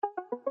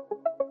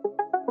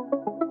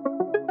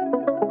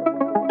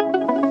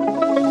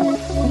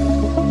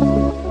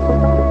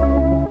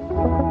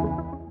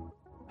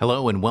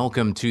Hello and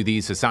welcome to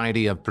the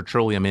Society of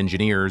Petroleum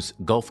Engineers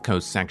Gulf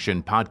Coast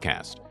Section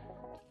podcast.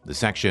 The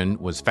section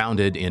was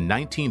founded in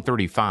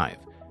 1935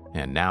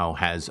 and now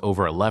has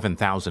over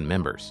 11,000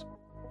 members.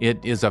 It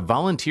is a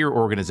volunteer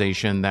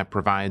organization that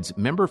provides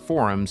member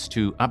forums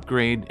to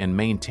upgrade and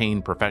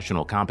maintain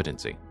professional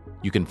competency.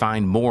 You can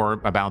find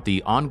more about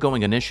the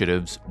ongoing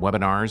initiatives,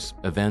 webinars,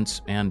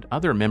 events, and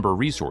other member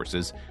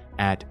resources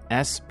at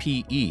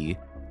spegcs.org.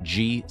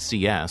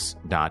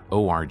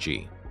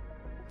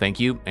 Thank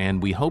you,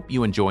 and we hope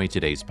you enjoy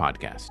today's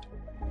podcast.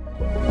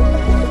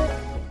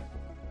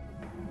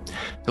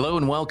 Hello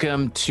and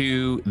welcome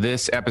to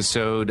this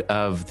episode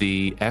of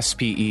the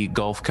SPE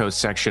Gulf Coast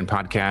Section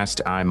podcast.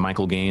 I'm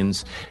Michael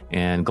Gaines,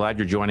 and glad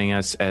you're joining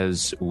us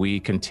as we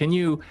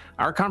continue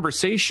our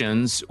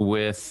conversations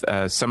with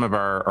some of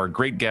our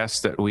great guests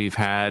that we've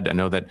had. I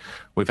know that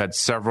we've had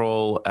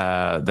several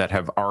that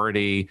have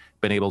already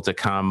been able to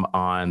come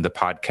on the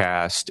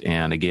podcast.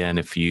 And again,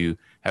 if you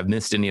have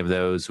missed any of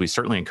those, we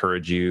certainly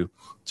encourage you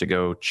to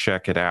go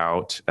check it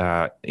out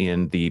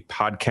in the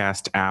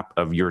podcast app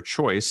of your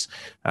choice.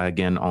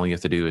 Again, all you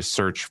have to do is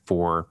search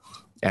for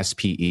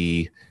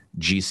SPE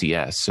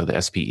GCS, so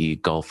the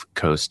SPE Gulf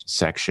Coast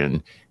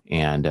Section,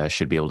 and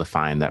should be able to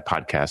find that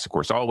podcast. Of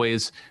course,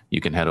 always, you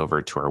can head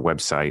over to our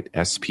website,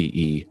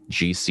 spegcs.org.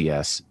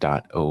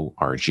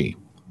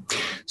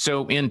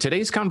 So in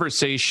today's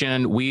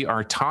conversation, we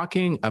are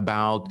talking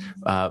about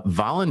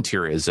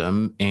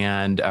volunteerism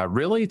and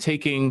really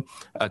taking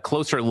a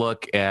closer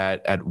look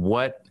at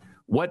what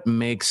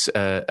makes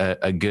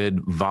a good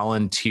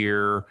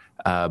volunteer,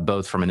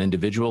 both from an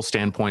individual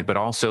standpoint, but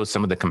also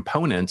some of the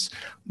components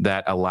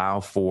that allow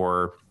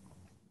for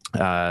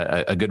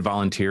a good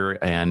volunteer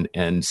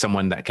and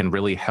someone that can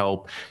really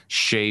help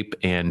shape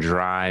and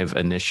drive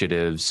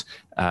initiatives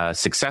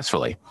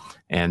successfully.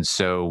 And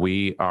so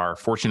we are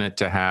fortunate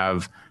to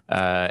have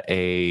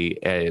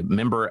a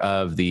member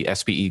of the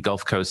SPE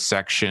Gulf Coast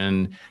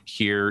Section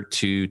here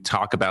to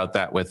talk about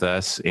that with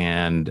us.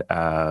 And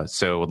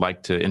so I'd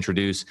like to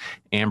introduce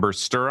Amber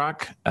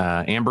Sturrock.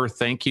 Amber,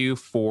 thank you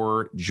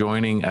for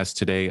joining us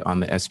today on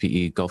the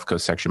SPE Gulf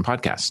Coast Section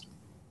podcast.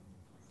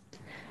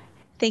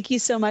 Thank you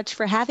so much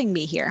for having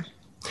me here.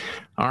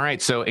 All right.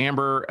 So,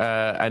 Amber,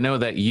 I know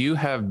that you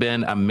have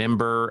been a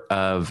member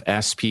of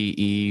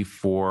SPE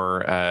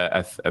for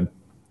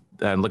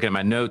I'm looking at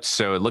my notes.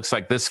 So it looks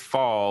like this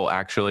fall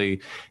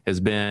actually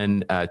has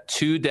been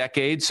 2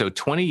 decades. So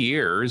 20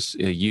 years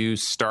you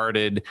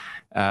started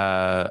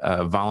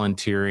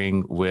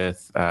volunteering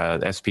with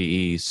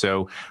SPE.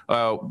 So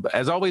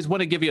as always,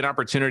 want to give you an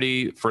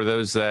opportunity for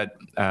those that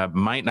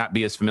might not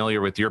be as familiar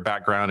with your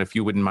background, if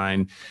you wouldn't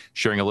mind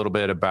sharing a little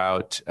bit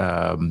about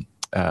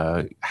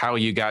how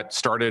you got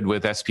started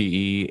with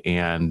SPE,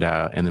 and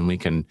then we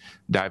can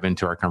dive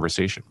into our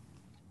conversation.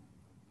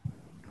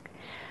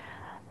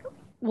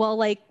 Well,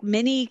 like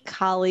many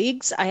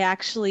colleagues, I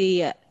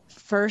actually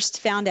first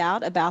found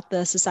out about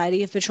the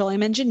Society of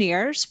Petroleum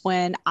Engineers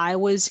when I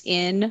was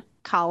in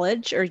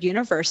college or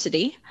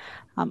university.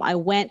 I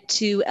went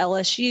to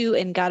LSU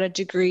and got a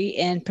degree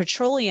in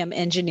petroleum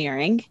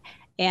engineering.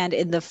 And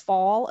in the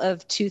fall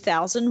of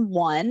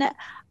 2001,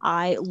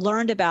 I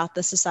learned about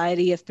the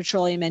Society of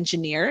Petroleum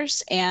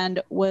Engineers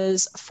and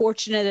was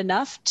fortunate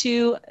enough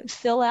to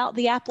fill out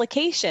the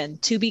application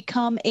to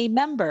become a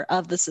member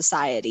of the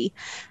society.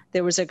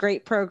 There was a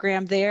great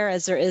program there,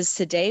 as there is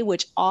today,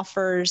 which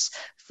offers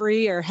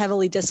free or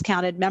heavily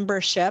discounted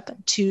membership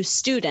to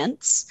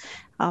students.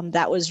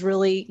 That was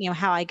really,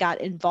 how I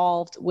got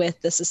involved with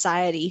the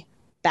society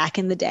back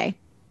in the day.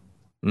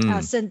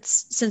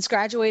 Since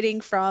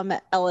graduating from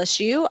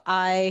LSU,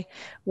 I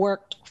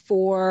worked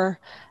for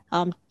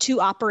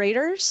 2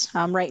 operators.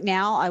 Right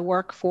now, I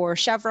work for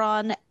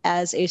Chevron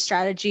as a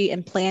strategy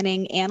and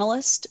planning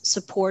analyst,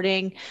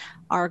 supporting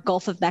our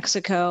Gulf of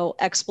Mexico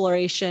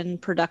exploration,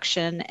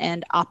 production,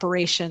 and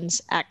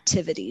operations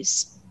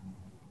activities.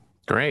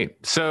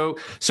 Great. So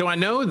I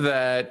know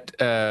that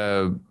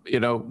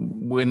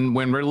when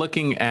we're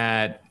looking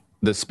at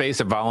the space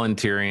of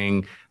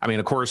volunteering, I mean,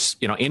 of course,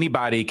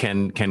 anybody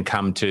can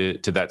come to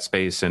that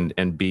space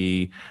and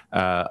be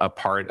a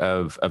part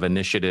of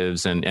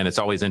initiatives, and it's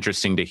always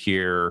interesting to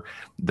hear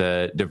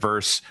the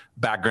diverse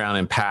background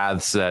and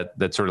paths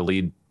that sort of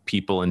lead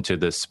people into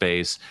this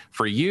space.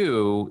 For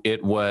you,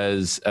 it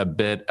was a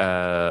bit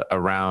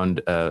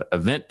around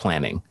event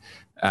planning.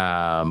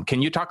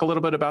 Can you talk a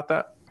little bit about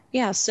that?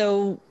 Yeah.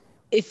 So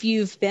if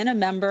you've been a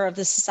member of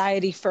the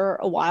society for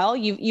a while,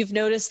 you've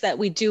noticed that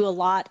we do a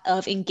lot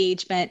of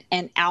engagement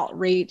and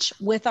outreach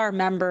with our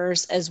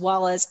members as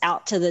well as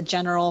out to the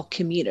general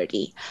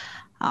community.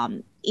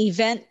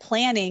 Event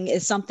planning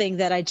is something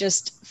that I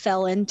just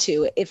fell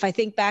into. If I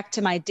think back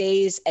to my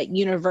days at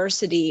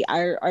university,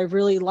 I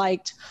really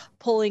liked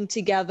pulling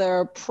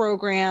together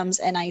programs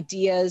and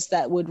ideas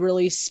that would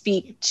really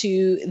speak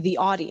to the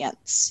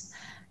audience.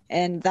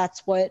 And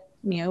that's what,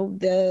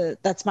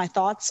 that's my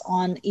thoughts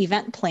on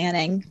event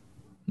planning.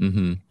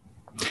 Mm-hmm.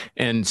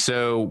 And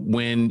so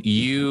when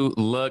you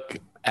look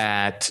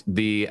at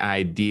the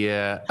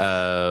idea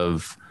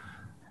of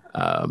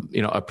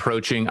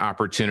approaching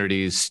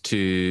opportunities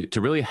to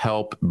really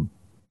help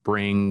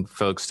bring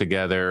folks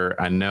together.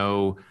 I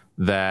know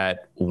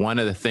that one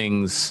of the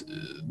things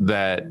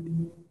that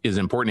is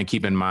important to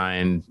keep in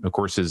mind, of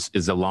course,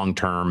 is a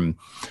long-term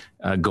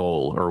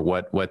goal, or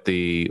what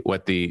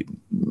the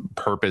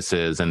purpose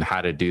is and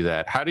how to do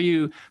that. How do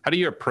you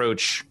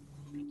approach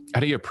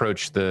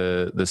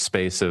the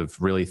space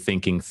of really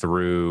thinking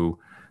through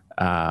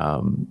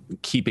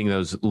keeping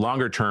those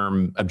longer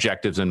term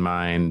objectives in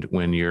mind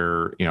when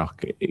you're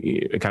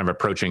kind of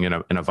approaching in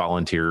a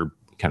volunteer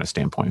kind of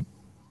standpoint?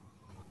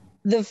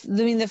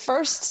 The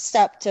first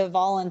step to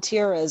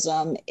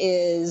volunteerism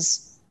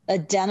is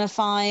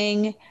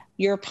identifying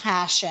your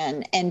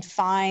passion and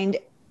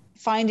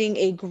finding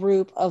a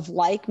group of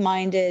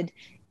like-minded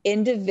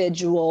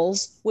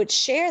individuals which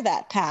share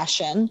that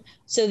passion,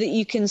 so that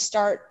you can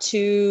start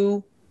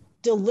to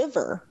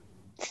deliver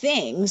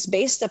things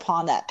based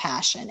upon that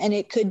passion. And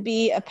it could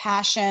be a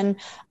passion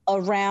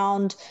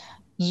around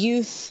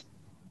youth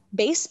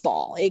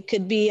baseball. It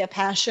could be a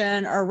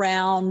passion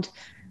around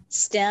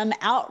STEM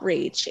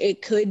outreach.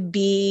 It could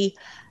be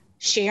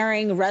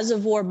sharing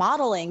reservoir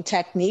modeling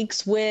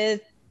techniques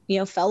with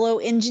fellow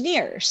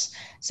engineers.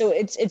 So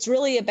it's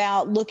really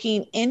about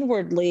looking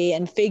inwardly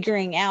and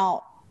figuring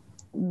out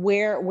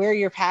where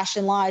your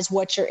passion lies,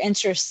 what you're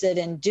interested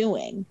in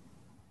doing.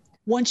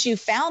 Once you've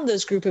found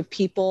those group of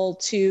people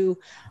to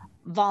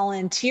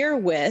volunteer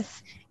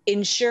with,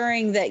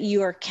 ensuring that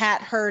you are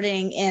cat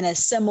herding in a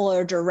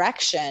similar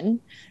direction,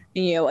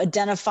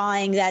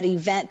 identifying that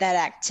event, that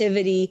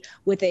activity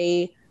with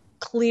a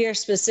clear,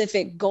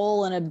 specific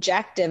goal and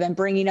objective, and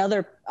bringing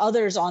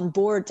others on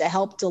board to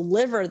help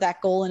deliver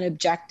that goal and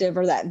objective,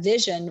 or that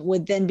vision,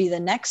 would then be the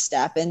next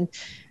step.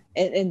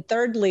 And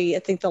thirdly, I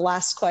think the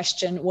last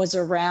question was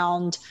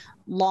around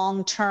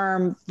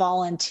long-term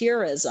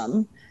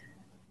volunteerism.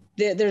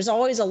 There's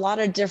always a lot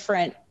of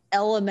different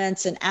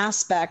elements and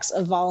aspects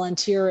of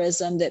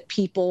volunteerism that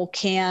people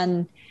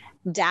can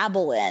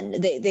dabble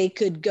in. They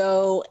could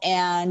go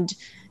and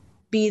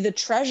be the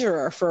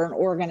treasurer for an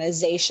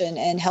organization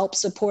and help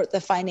support the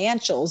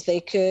financials. They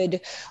could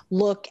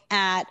look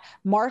at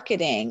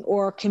marketing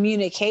or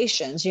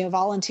communications.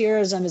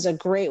 Volunteerism is a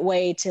great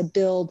way to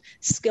build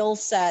skill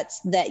sets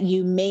that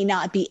you may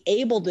not be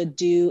able to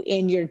do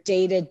in your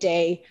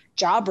day-to-day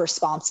job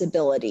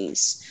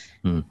responsibilities.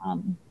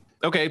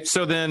 Okay,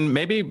 so then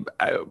maybe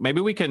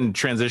we can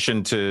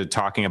transition to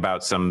talking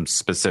about some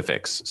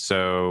specifics.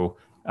 So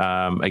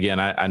again,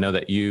 I know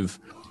that you've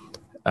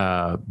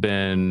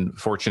been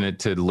fortunate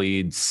to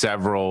lead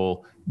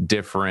several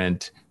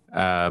different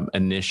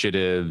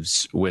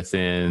initiatives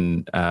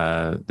within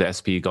the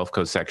SPE Gulf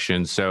Coast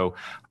section. So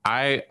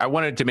I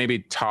wanted to maybe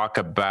talk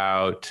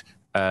about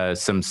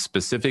some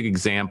specific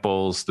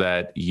examples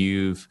that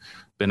you've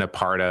been a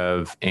part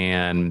of,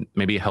 and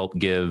maybe help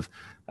give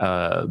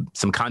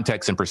some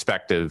context and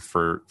perspective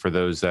for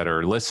those that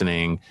are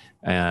listening,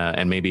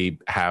 and maybe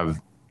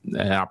have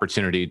an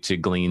opportunity to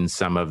glean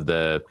some of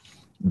the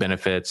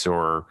benefits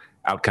or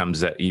outcomes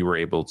that you were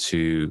able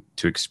to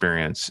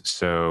experience.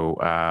 So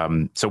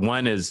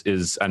one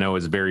is I know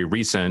is very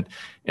recent,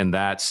 and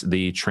that's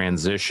the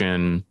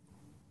transition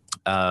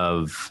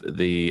of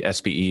the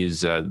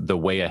SPE's The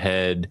Way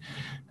Ahead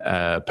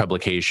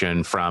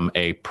publication from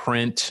a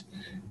print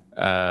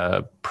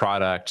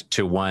product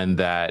to one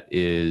that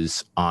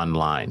is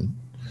online.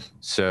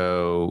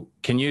 So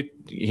can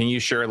you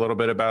share a little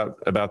bit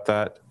about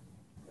that?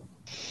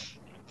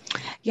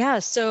 Yeah.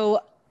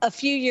 So a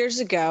few years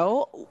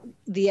ago,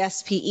 the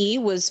SPE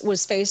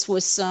was faced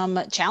with some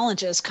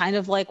challenges, kind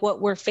of like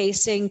what we're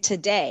facing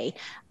today.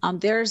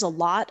 There's a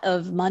lot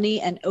of money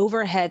and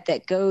overhead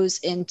that goes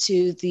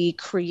into the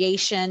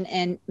creation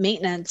and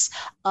maintenance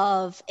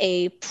of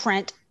a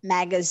print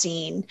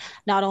magazine,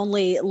 not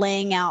only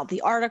laying out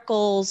the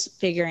articles,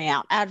 figuring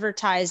out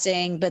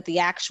advertising, but the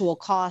actual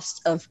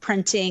cost of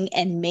printing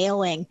and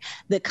mailing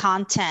the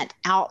content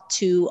out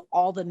to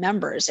all the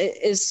members.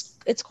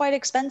 It's quite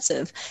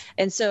expensive.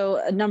 And so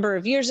a number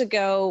of years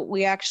ago,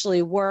 we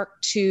actually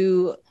worked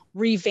to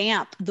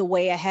revamp The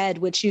Way Ahead,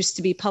 which used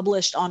to be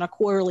published on a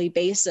quarterly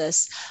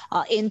basis,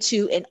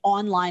 into an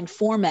online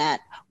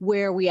format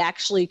where we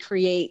actually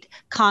create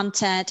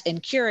content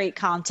and curate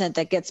content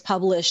that gets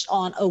published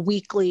on a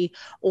weekly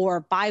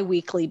or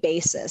bi-weekly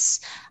basis.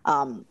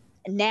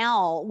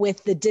 Now,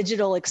 with the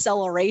digital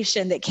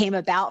acceleration that came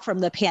about from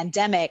the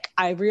pandemic,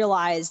 I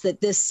realized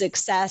that this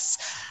success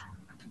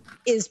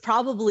is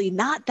probably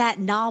not that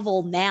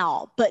novel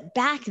now, but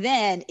back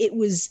then it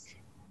was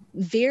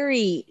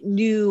very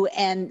new,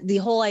 and the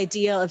whole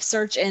idea of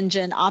search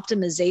engine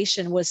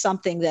optimization was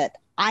something that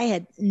I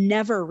had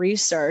never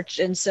researched.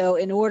 And so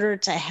in order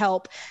to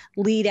help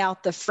lead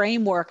out the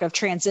framework of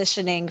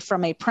transitioning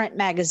from a print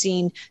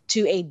magazine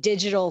to a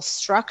digital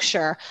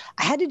structure,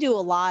 I had to do a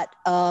lot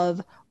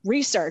of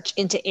research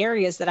into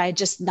areas that I had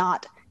just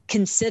not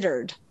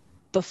considered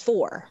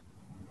before.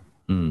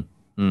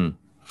 Mm-hmm.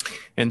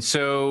 And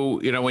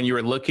so, when you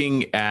were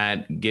looking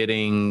at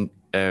getting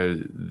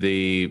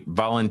the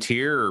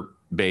volunteer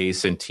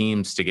base and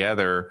teams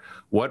together,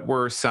 what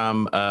were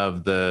some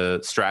of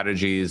the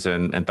strategies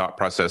and thought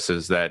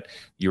processes that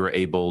you were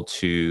able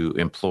to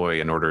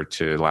employ in order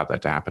to allow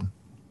that to happen?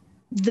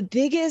 The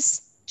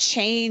biggest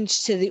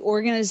change to the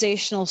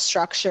organizational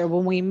structure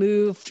when we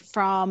moved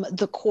from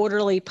the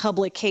quarterly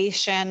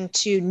publication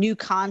to new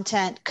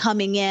content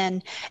coming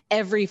in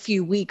every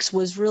few weeks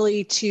was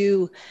really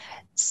to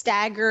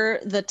stagger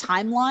the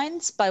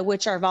timelines by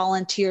which our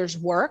volunteers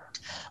worked.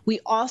 We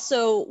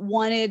also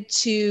wanted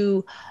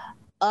to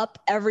up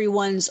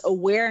everyone's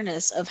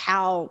awareness of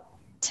how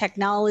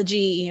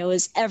technology,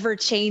 is ever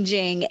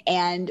changing,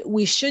 and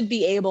we should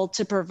be able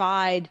to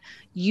provide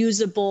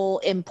usable,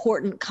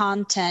 important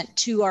content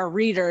to our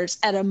readers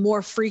at a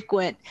more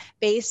frequent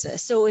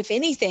basis. So if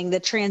anything, the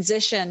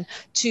transition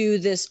to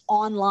this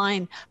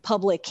online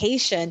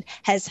publication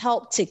has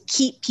helped to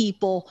keep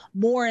people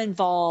more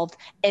involved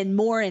and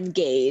more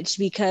engaged,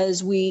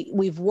 because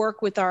we've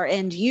worked with our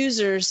end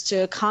users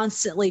to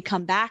constantly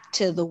come back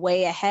to the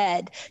way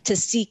ahead to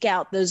seek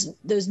out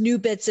those new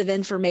bits of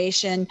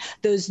information,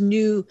 those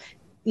new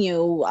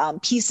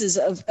pieces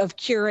of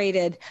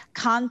curated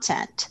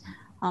content.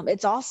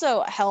 It's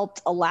also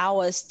helped allow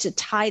us to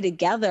tie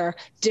together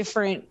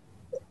different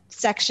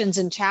sections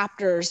and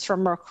chapters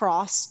from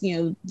across,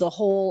 the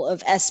whole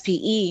of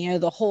SPE,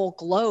 the whole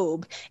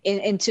globe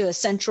into a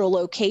central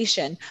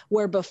location,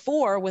 where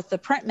before with the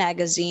print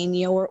magazine,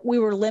 we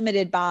were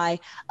limited by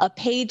a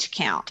page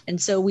count. And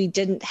so we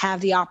didn't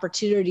have the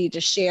opportunity to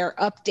share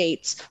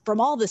updates from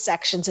all the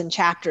sections and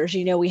chapters.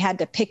 We had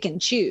to pick and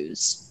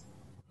choose.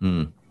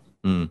 And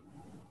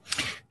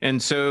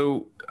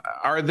so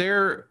are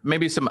there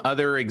maybe some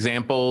other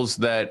examples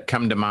that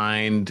come to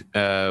mind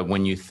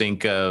when you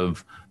think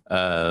of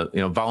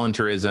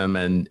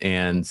volunteerism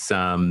and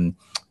some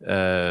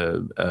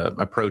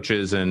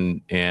approaches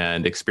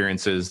and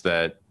experiences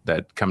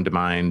that come to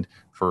mind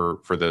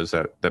for those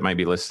that might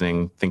be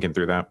listening, thinking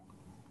through that?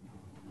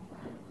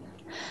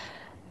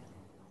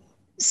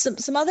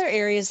 Some other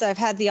areas that I've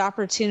had the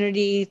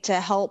opportunity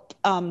to help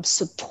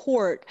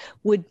support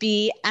would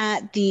be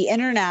at the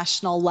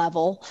international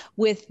level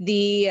with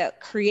the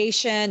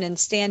creation and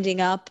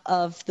standing up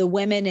of the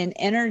Women in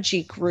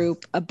Energy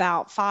group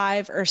about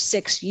 5 or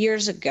 6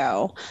 years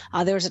ago.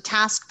 There was a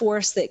task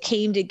force that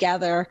came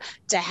together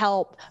to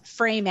help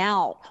frame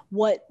out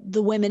what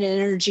the Women in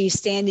Energy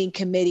Standing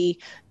Committee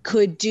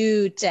could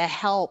do to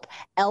help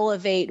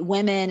elevate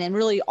women and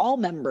really all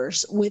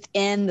members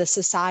within the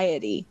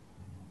society.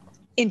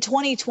 In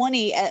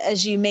 2020,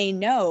 as you may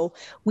know,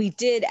 we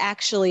did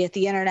actually at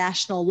the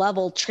international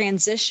level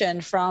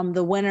transition from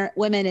the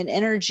Women in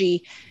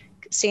Energy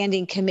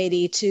Standing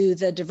Committee to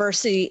the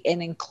Diversity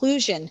and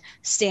Inclusion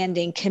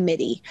Standing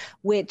Committee,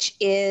 which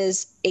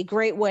is a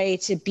great way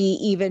to be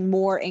even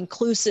more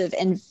inclusive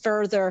and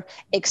further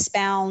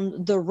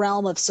expound the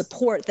realm of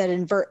support that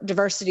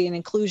diversity and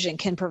inclusion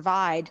can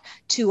provide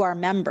to our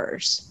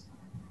members.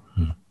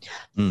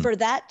 For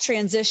that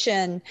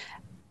transition,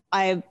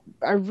 I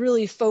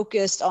really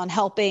focused on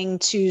helping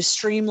to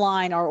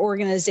streamline our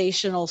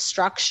organizational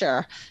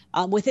structure.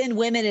 Within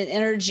Women in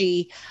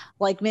Energy,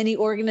 like many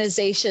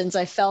organizations,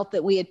 I felt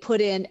that we had put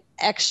in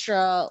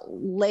extra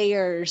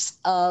layers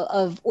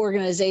of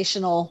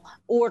organizational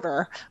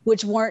order,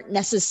 which weren't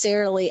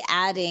necessarily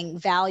adding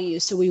value.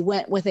 So we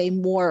went with a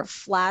more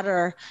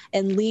flatter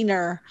and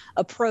leaner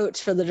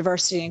approach for the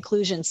Diversity and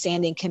Inclusion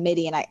Standing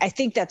Committee. And I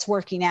think that's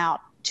working out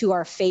to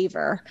our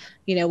favor.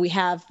 We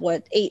have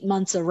 8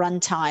 months of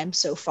runtime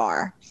so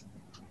far.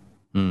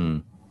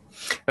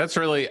 That's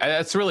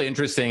really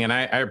interesting, and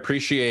I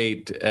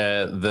appreciate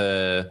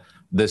the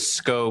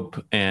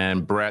scope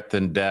and breadth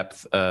and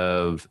depth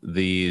of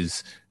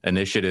these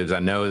initiatives. I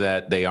know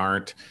that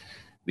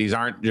these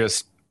aren't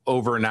just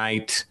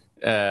overnight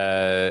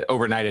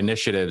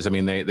initiatives. I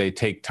mean, they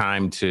take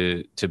time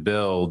to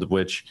build,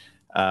 which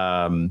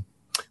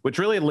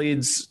really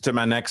leads to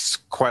my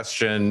next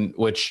question,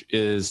 which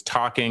is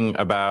talking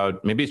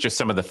about maybe it's just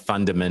some of the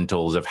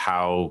fundamentals of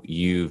how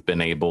you've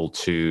been able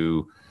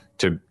to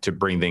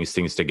bring these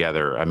things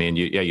together. I mean,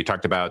 you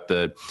talked about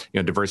the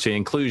Diversity and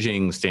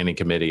Inclusion Standing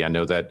Committee. I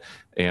know that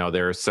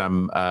there are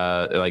some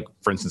like,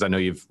 for instance, I know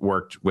you've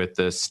worked with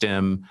the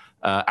STEM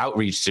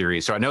outreach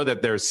series. So I know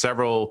that there's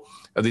several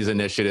of these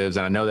initiatives,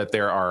 and I know that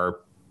there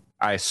are.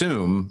 I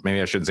assume, maybe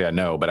I shouldn't say I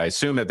know, but I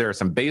assume that there are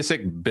some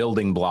basic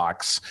building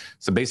blocks,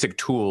 some basic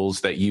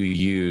tools that you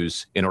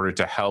use in order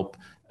to help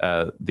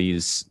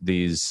these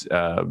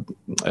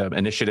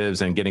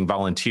initiatives and getting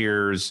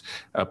volunteers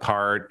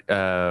apart.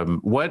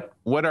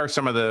 What are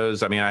some of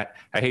those? I mean, I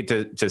hate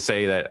to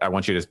say that I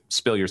want you to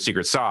spill your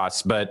secret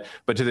sauce, but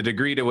to the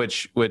degree to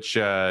which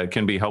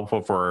can be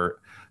helpful for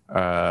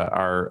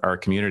our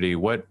community,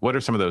 what are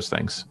some of those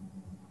things?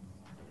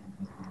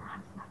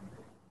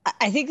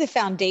 I think the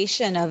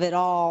foundation of it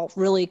all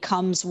really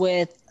comes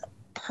with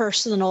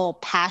personal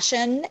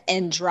passion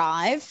and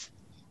drive.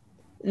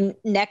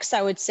 Next,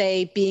 I would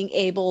say being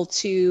able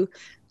to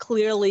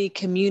clearly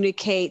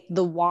communicate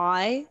the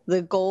why,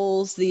 the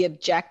goals, the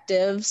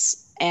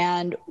objectives,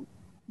 and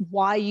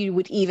why you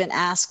would even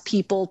ask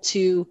people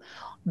to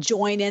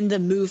join in the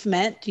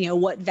movement.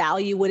 What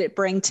value would it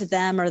bring to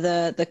them or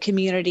the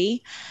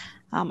community?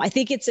 I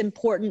think it's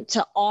important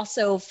to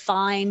also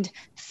find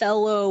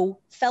fellow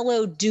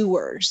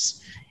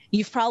doers.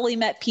 You've probably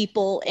met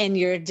people in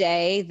your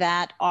day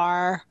that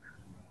are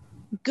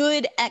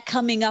good at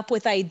coming up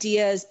with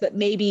ideas, but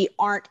maybe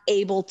aren't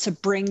able to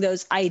bring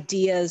those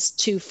ideas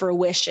to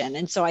fruition.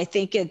 And so I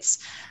think it's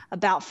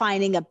about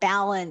finding a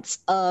balance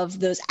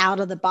of those out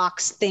of the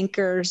box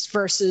thinkers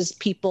versus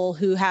people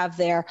who have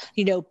their,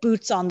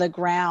 boots on the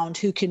ground,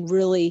 who can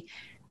really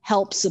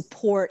help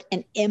support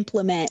and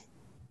implement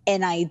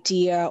an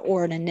idea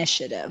or an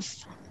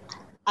initiative.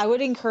 I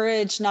would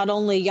encourage not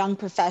only young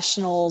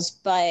professionals,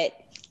 but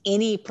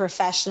any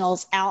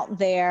professionals out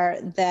there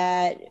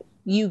that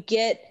you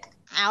get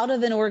out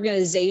of an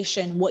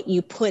organization what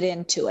you put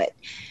into it.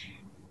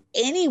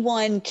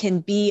 Anyone can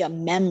be a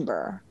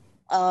member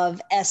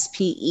of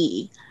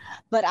SPE,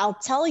 but I'll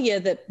tell you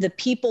that the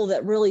people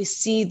that really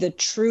see the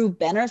true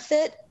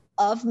benefit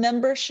of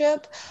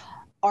membership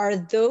are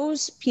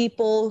those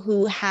people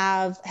who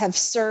have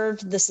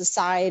served the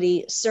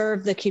society,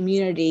 served the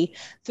community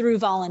through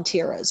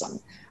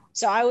volunteerism.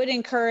 So I would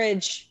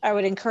encourage,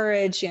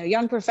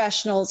 young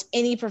professionals,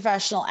 any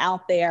professional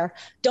out there,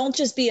 don't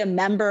just be a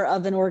member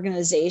of an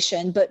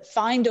organization, but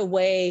find a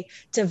way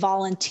to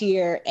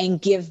volunteer and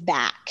give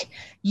back.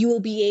 You will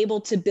be able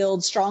to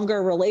build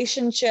stronger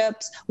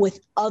relationships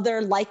with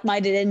other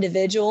like-minded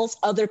individuals,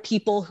 other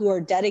people who are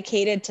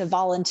dedicated to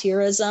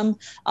volunteerism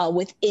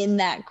within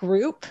that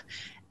group.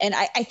 And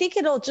I think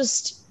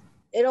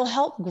it'll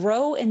help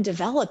grow and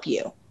develop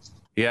you.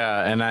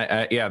 Yeah.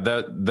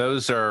 And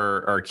those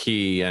are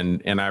key.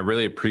 And I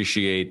really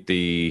appreciate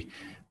the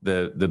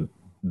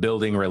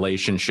building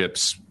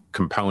relationships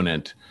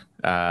component.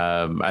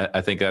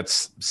 I think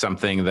that's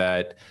something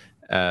that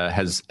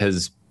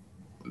has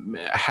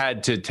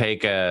had to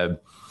take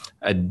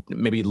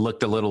maybe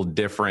looked a little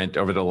different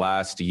over the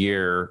last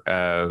year.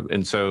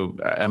 And so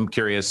I'm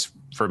curious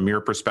from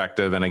your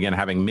perspective, and again,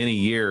 having many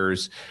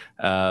years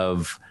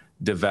of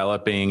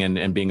developing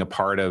and being a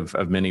part of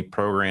many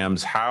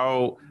programs,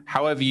 how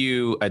have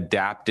you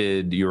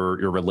adapted your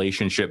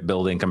relationship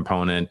building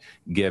component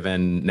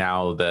given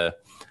now the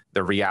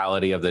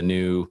reality of the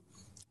new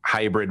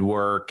hybrid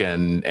work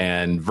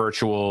and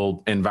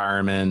virtual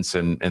environments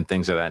and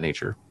things of that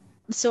nature?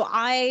 So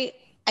I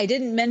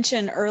didn't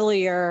mention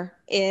earlier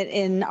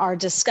in our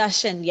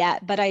discussion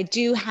yet, but I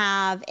do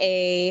have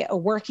a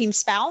working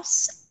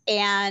spouse,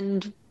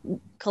 and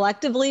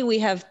collectively we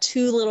have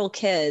 2 little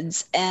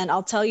kids. And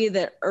I'll tell you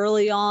that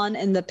early on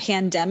in the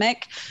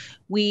pandemic,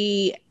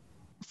 we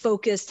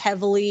focused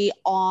heavily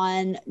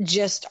on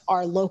just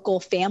our local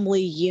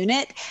family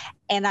unit.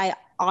 And I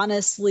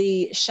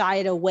honestly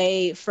shied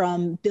away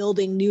from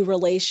building new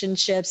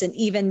relationships and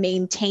even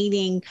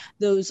maintaining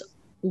those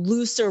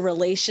looser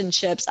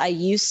relationships I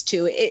used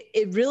to.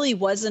 It really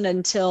wasn't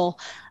until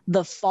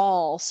the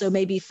fall, so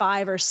maybe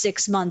 5 or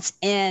 6 months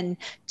in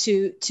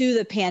to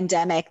the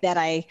pandemic, that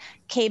I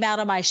came out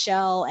of my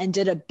shell and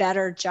did a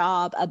better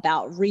job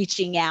about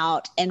reaching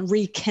out and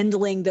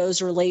rekindling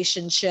those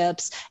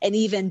relationships and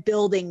even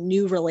building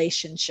new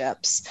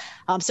relationships.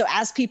 So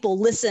as people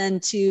listen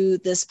to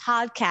this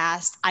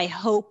podcast, I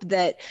hope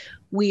that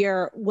we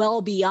are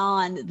well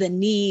beyond the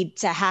need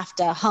to have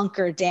to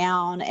hunker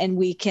down, and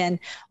we can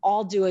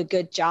all do a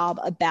good job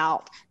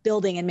about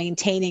building and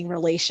maintaining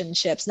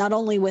relationships, not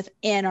only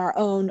within our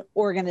own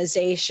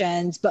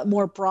organizations, but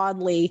more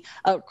broadly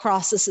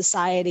across the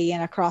society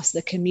and across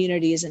the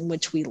communities in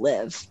which we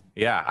live.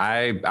 Yeah,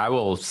 I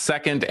will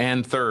second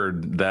and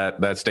third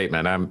that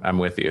statement. I'm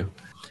with you.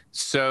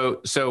 So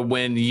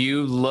when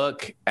you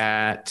look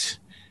at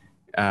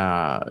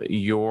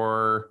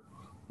your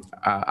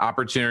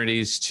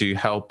opportunities to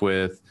help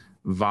with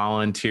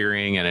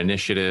volunteering and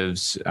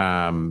initiatives,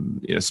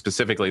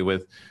 specifically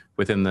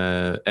within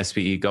the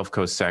SPE Gulf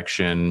Coast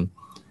section,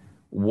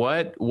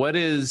 what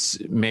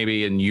is,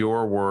 maybe in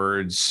your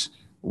words,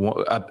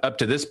 up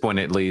to this point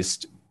at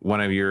least,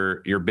 one of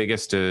your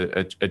biggest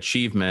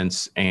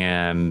achievements,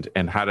 and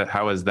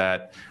how has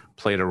that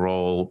played a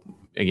role,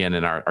 again,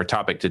 in our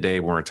topic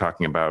today when we're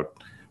talking about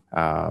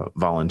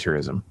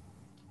volunteerism?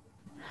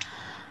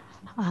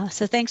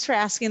 So thanks for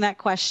asking that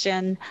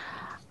question.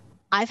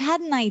 I've had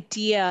an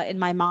idea in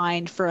my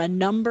mind for a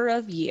number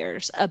of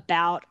years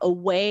about a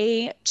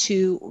way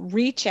to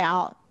reach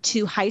out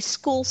to high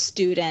school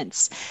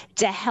students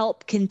to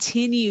help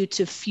continue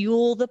to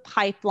fuel the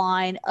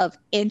pipeline of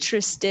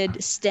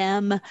interested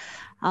STEM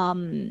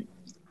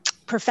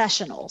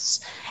professionals.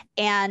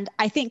 And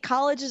I think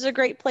college is a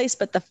great place,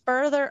 but the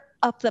further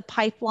up the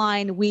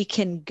pipeline we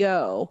can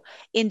go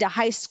into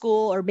high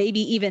school or maybe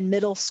even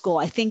middle school,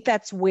 I think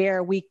that's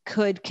where we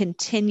could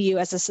continue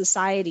as a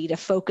society to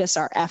focus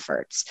our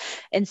efforts.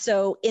 And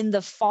so in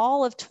the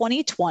fall of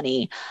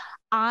 2020,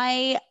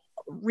 I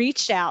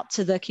reached out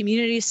to the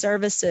Community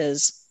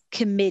Services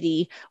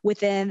Committee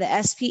within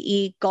the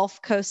SPE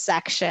Gulf Coast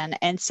section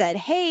and said,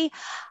 hey,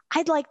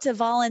 I'd like to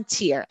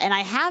volunteer. And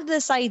I have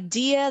this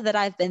idea that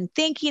I've been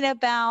thinking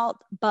about,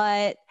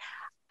 but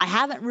I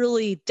haven't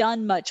really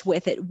done much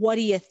with it. What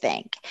do you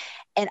think?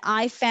 And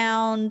I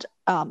found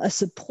a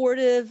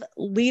supportive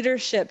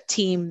leadership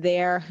team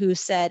there who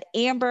said,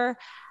 Amber,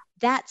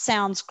 that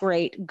sounds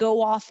great.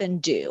 Go off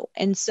and do.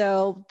 And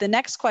so the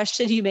next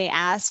question you may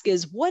ask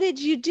is, what did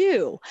you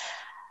do?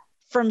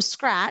 From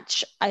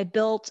scratch, I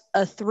built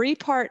a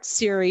 3-part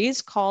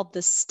series called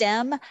the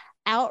STEM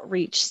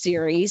Outreach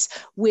Series,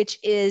 which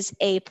is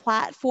a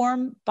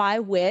platform by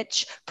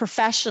which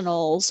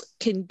professionals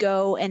can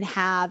go and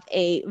have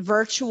a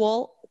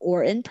virtual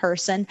or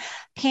in-person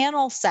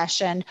panel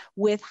session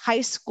with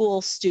high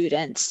school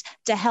students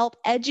to help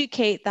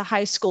educate the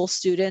high school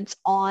students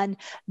on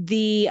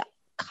the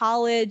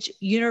college,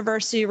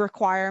 university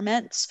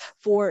requirements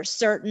for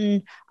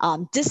certain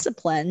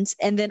disciplines,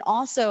 and then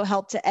also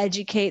help to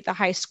educate the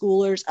high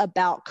schoolers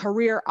about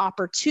career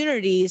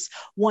opportunities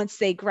once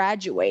they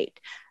graduate.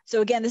 So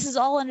again, this is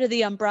all under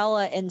the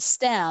umbrella in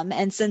STEM,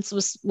 and since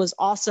was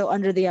also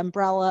under the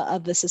umbrella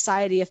of the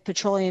Society of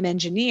Petroleum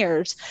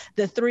Engineers,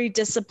 the 3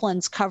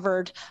 disciplines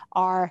covered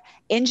are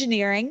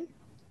engineering,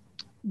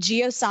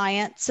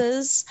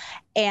 geosciences,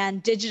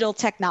 and digital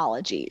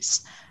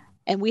technologies.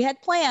 And we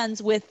had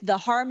plans with the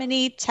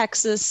Harmony,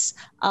 Texas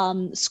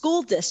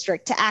school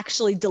district to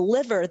actually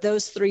deliver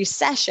those 3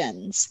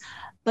 sessions.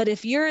 But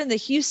if you're in the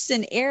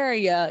Houston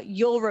area,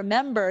 you'll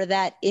remember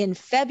that in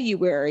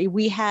February,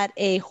 we had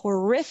a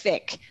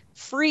horrific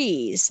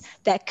freeze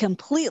that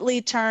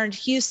completely turned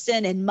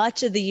Houston and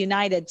much of the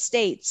United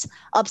States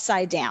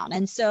upside down.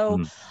 And so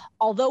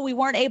although we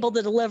weren't able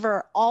to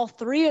deliver all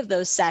 3 of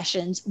those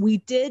sessions, we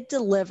did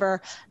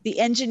deliver the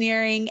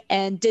engineering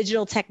and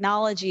digital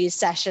technologies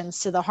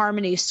sessions to the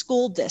Harmony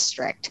School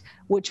District,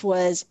 which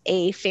was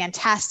a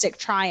fantastic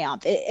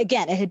triumph. It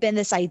had been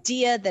this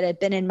idea that had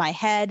been in my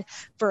head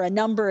for a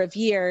number of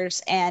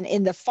years. And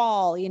in the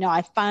fall,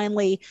 I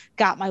finally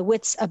got my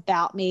wits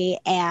about me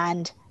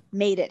and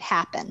made it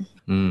happen.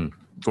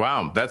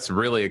 Wow, that's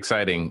really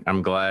exciting.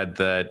 I'm glad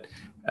that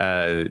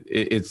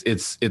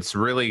it's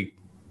really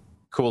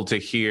cool to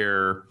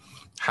hear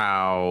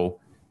how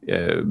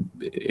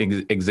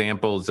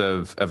examples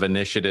of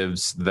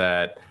initiatives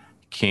that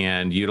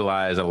can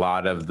utilize a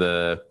lot of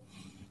the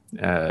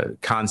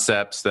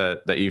concepts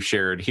that you've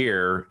shared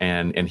here,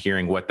 and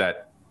hearing what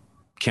that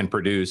can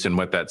produce and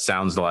what that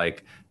sounds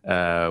like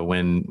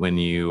when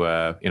you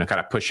kind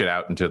of push it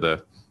out into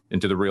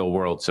the real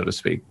world, so to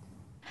speak.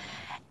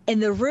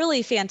 And the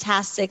really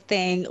fantastic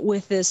thing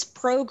with this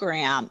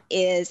program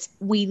is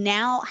we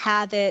now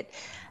have it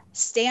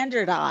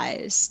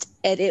standardized,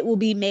 and it will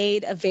be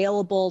made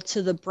available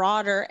to the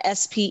broader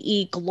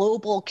SPE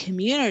global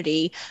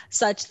community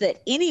such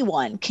that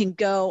anyone can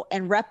go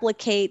and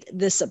replicate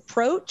this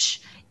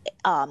approach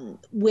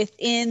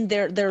within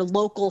their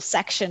local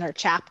section or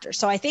chapter.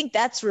 So I think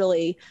that's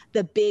really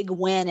the big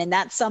win. And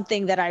that's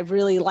something that I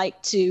really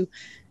like to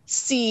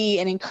see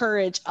and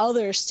encourage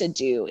others to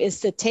do, is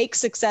to take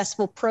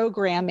successful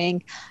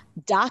programming,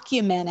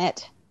 document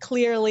it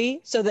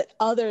clearly so that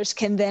others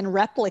can then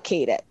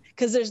replicate it.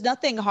 Because there's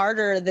nothing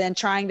harder than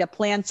trying to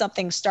plan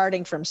something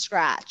starting from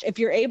scratch. If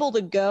you're able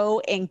to go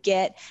and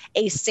get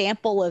a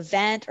sample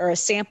event or a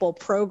sample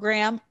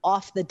program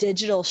off the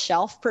digital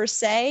shelf per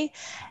se,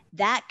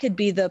 that could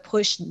be the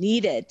push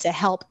needed to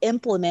help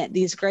implement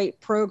these great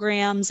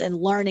programs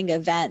and learning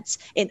events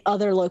in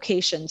other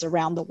locations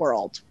around the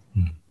world.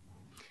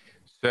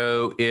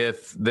 So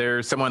if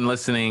there's someone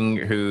listening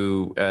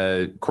who,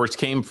 of course,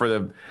 came for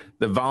the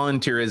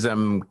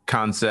volunteerism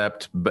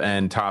concept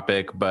and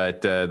topic,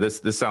 but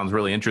this sounds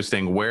really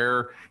interesting,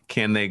 where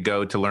can they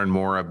go to learn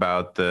more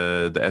about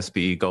the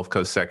SPE Gulf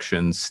Coast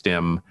Section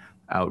STEM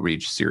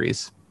Outreach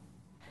Series?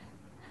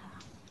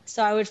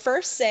 So I would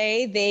first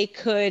say they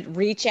could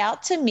reach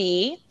out to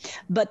me,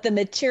 but the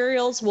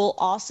materials will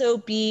also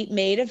be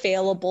made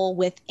available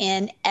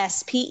within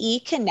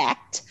SPE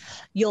Connect.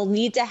 You'll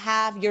need to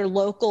have your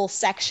local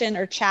section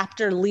or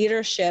chapter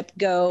leadership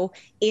go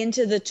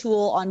into the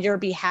tool on your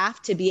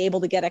behalf to be able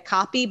to get a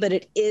copy, but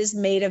it is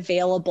made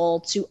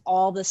available to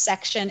all the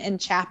section and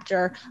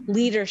chapter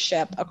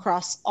leadership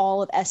across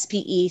all of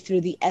SPE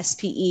through the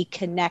SPE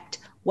Connect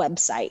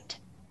website.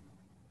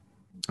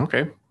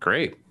 Okay,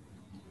 great.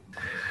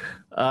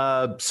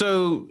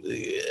 So,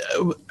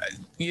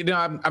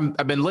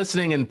 I've been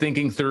listening and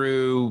thinking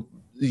through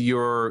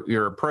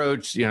your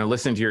approach,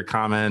 listening to your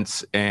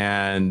comments,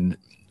 and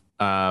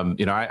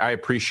I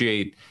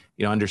appreciate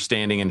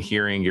understanding and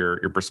hearing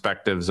your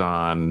perspectives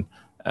on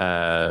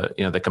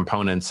the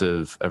components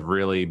of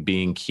really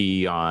being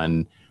key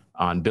on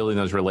building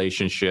those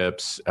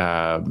relationships.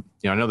 I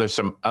know there's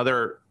some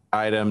other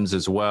items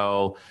as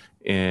well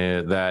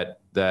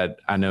that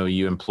I know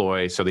you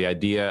employ. So the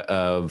idea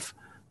of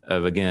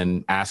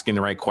again asking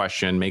the right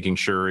question, making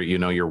sure you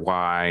know your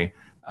why,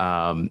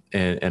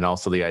 and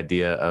also the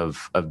idea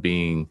of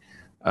being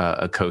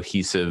a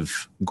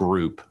cohesive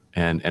group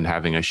and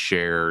having a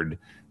shared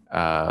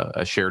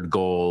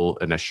goal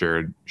and a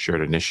shared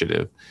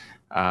initiative.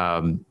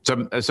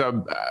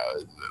 So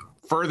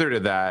further to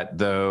that,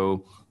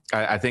 though,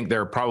 I think there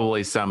are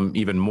probably some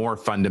even more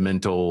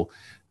fundamental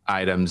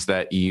items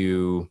that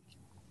you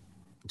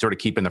sort of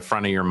keep in the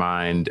front of your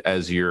mind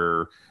as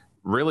you're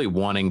really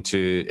wanting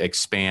to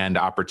expand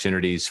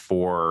opportunities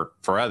for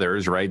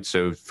others, right?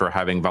 So for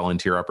having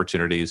volunteer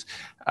opportunities,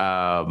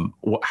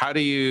 how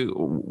do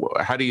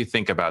you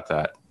think about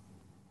that?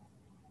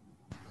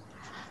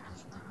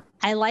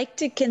 I like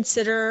to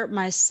consider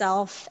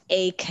myself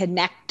a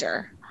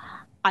connector.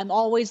 I'm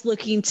always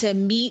looking to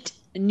meet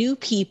new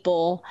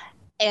people.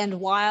 And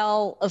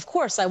while, of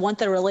course, I want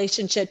the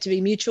relationship to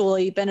be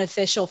mutually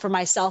beneficial for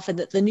myself and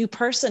the new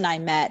person I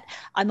met,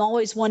 I'm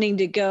always wanting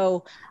to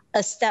go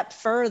a step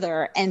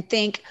further and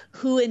think,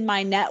 who in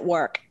my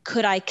network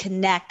could I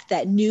connect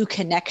that new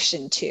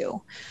connection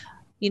to?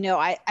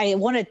 I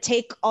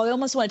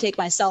almost want to take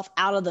myself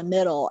out of the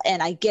middle,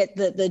 and I get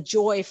the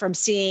joy from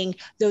seeing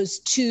those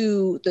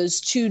two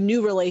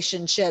new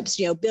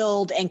relationships,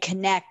 build and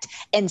connect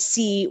and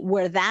see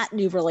where that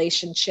new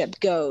relationship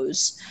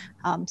goes.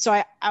 So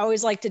I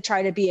always like to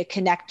try to be a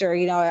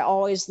connector. I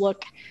always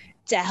look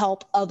to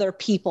help other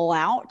people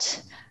out.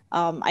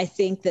 I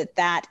think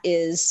that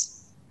is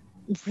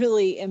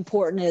really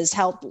important, is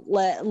help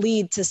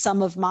lead to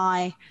some of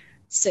my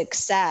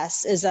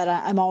success, is that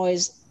I'm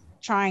always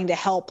trying to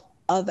help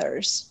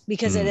others,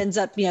 because it ends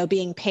up,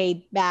 being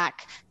paid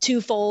back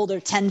twofold or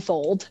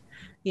tenfold,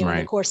 in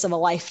the course of a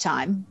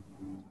lifetime.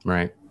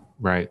 Right.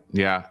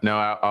 Yeah.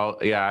 No,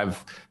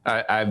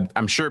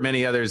 I'm sure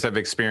many others have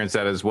experienced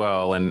that as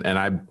well. And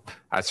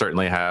I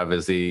certainly have,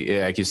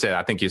 like you said,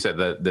 I think you said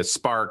the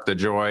spark, the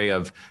joy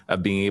of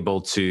being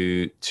able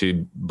to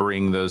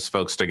bring those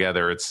folks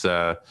together. It's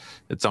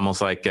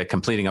almost like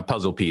completing a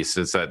puzzle piece.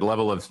 It's that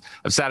level of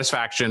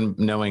satisfaction,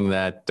 knowing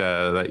that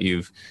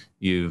you've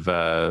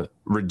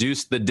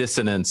reduced the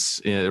dissonance,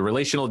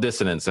 relational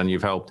dissonance, and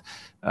you've helped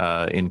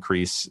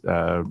increase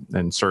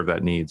and serve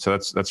that need. So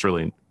that's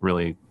really,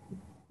 really,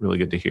 really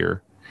good to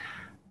hear.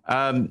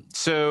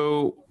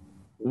 So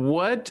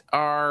what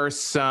are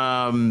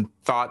some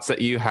thoughts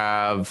that you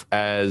have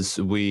as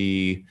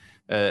you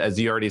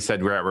already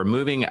said, we're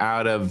moving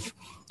out of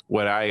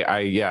what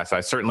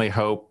I certainly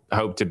hope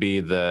to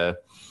be the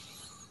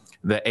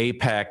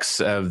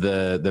apex of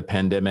the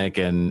pandemic,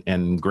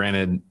 and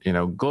granted,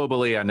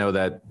 globally, I know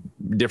that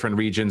different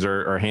regions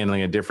are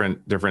handling at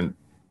different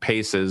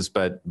paces,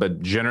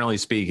 but generally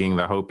speaking,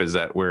 the hope is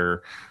that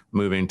we're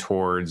moving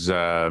towards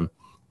a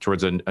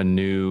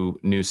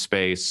new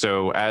space.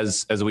 So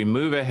as we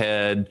move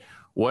ahead,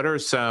 what are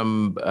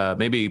some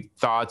maybe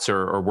thoughts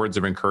or words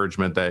of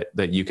encouragement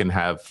that you can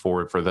have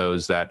for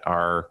those that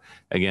are,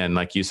 again,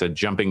 like you said,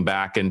 jumping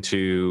back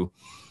into,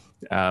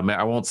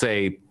 I won't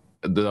say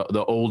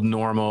the old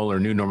normal or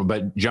new normal,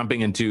 but jumping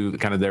into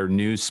kind of their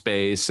new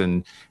space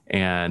and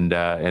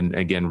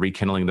again,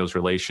 rekindling those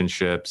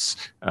relationships.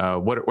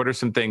 What are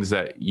some things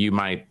that you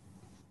might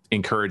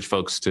encourage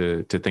folks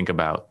to think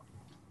about?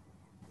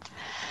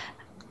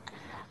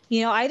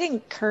 I'd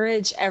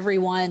encourage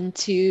everyone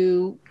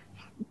to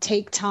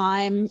take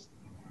time,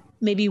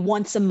 maybe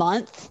once a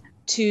month,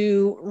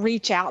 to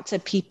reach out to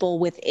people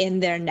within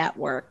their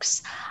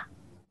networks.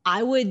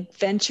 I would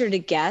venture to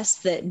guess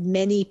that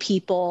many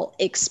people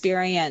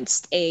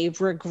experienced a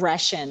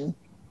regression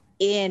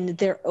in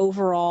their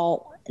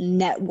overall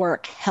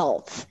network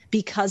health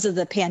because of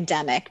the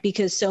pandemic,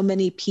 because so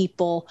many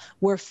people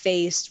were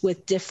faced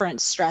with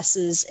different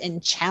stresses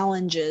and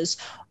challenges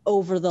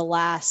over the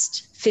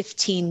last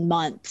 15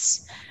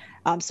 months.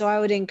 So I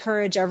would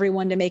encourage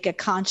everyone to make a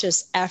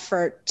conscious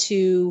effort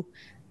to,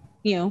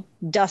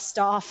 dust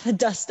off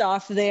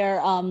their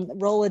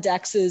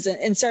Rolodexes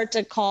and start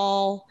to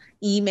call,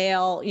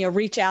 email,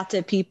 reach out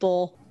to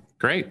people.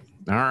 Great.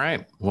 All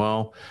right.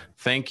 Well,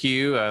 thank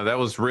you. That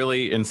was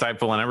really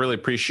insightful, and I really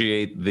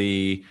appreciate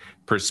the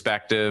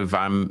perspective.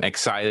 I'm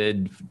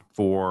excited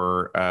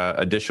for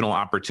additional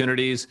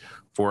opportunities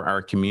for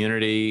our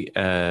community,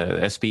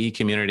 SPE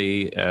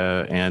community,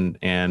 and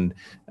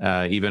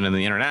even in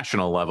the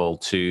international level,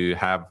 to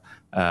have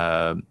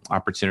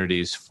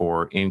opportunities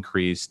for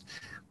increased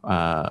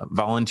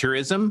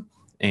volunteerism.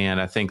 And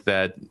I think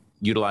that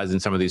utilizing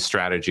some of these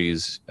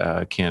strategies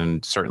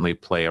can certainly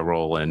play a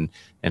role in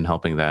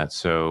helping that.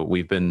 So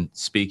we've been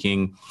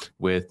speaking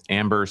with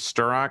Amber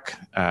Sturrock,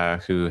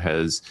 who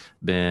has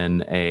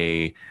been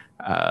a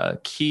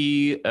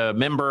key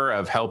member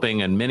of helping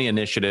in many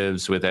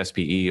initiatives with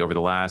SPE over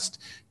the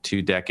last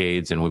 2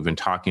 decades. And we've been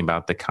talking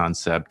about the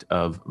concept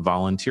of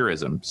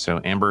volunteerism. So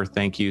Amber,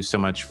 thank you so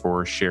much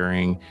for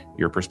sharing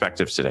your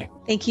perspectives today.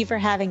 Thank you for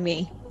having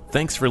me.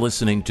 Thanks for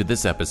listening to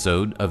this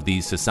episode of the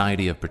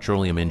Society of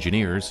Petroleum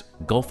Engineers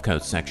Gulf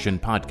Coast Section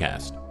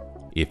podcast.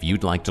 If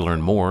you'd like to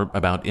learn more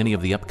about any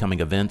of the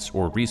upcoming events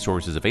or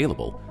resources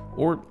available,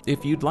 or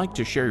if you'd like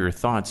to share your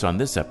thoughts on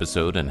this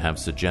episode and have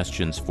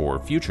suggestions for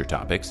future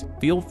topics,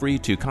 feel free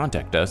to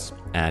contact us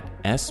at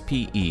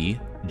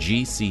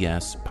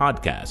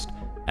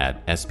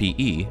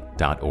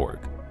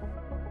spegcspodcast@spe.org.